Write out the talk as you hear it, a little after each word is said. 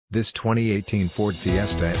This 2018 Ford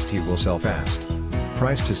Fiesta ST will sell fast.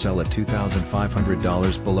 Price to sell at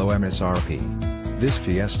 $2,500 below MSRP. This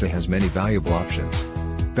Fiesta has many valuable options.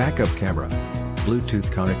 Backup camera, Bluetooth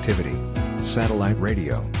connectivity, satellite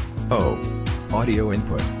radio, audio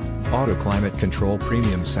input, auto climate control,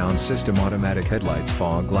 premium sound system, automatic headlights,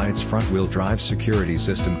 fog lights, front wheel drive, security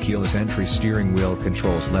system, keyless entry, steering wheel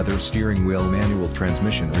controls, leather steering wheel, manual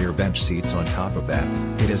transmission, rear bench seats. On top of that,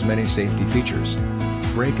 it has many safety features.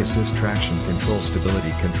 Brake assist, traction control,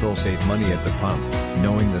 stability control. Save money at the pump,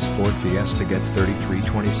 knowing this Ford Fiesta gets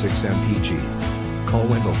 3326 mpg. Call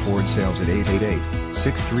Wendle Ford Sales at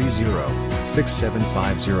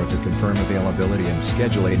 888-630-6750 to confirm availability and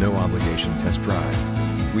schedule a no-obligation test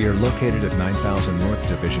drive. We are located at 9000 North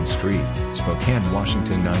Division Street, Spokane,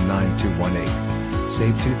 Washington 99218.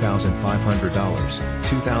 Save $2,500,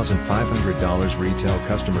 $2,500 retail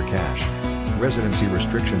customer cash. Residency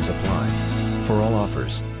restrictions apply. For all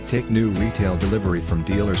offers, take new retail delivery from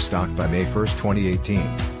dealer stock by May 1,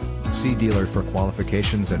 2018. See dealer for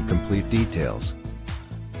qualifications and complete details.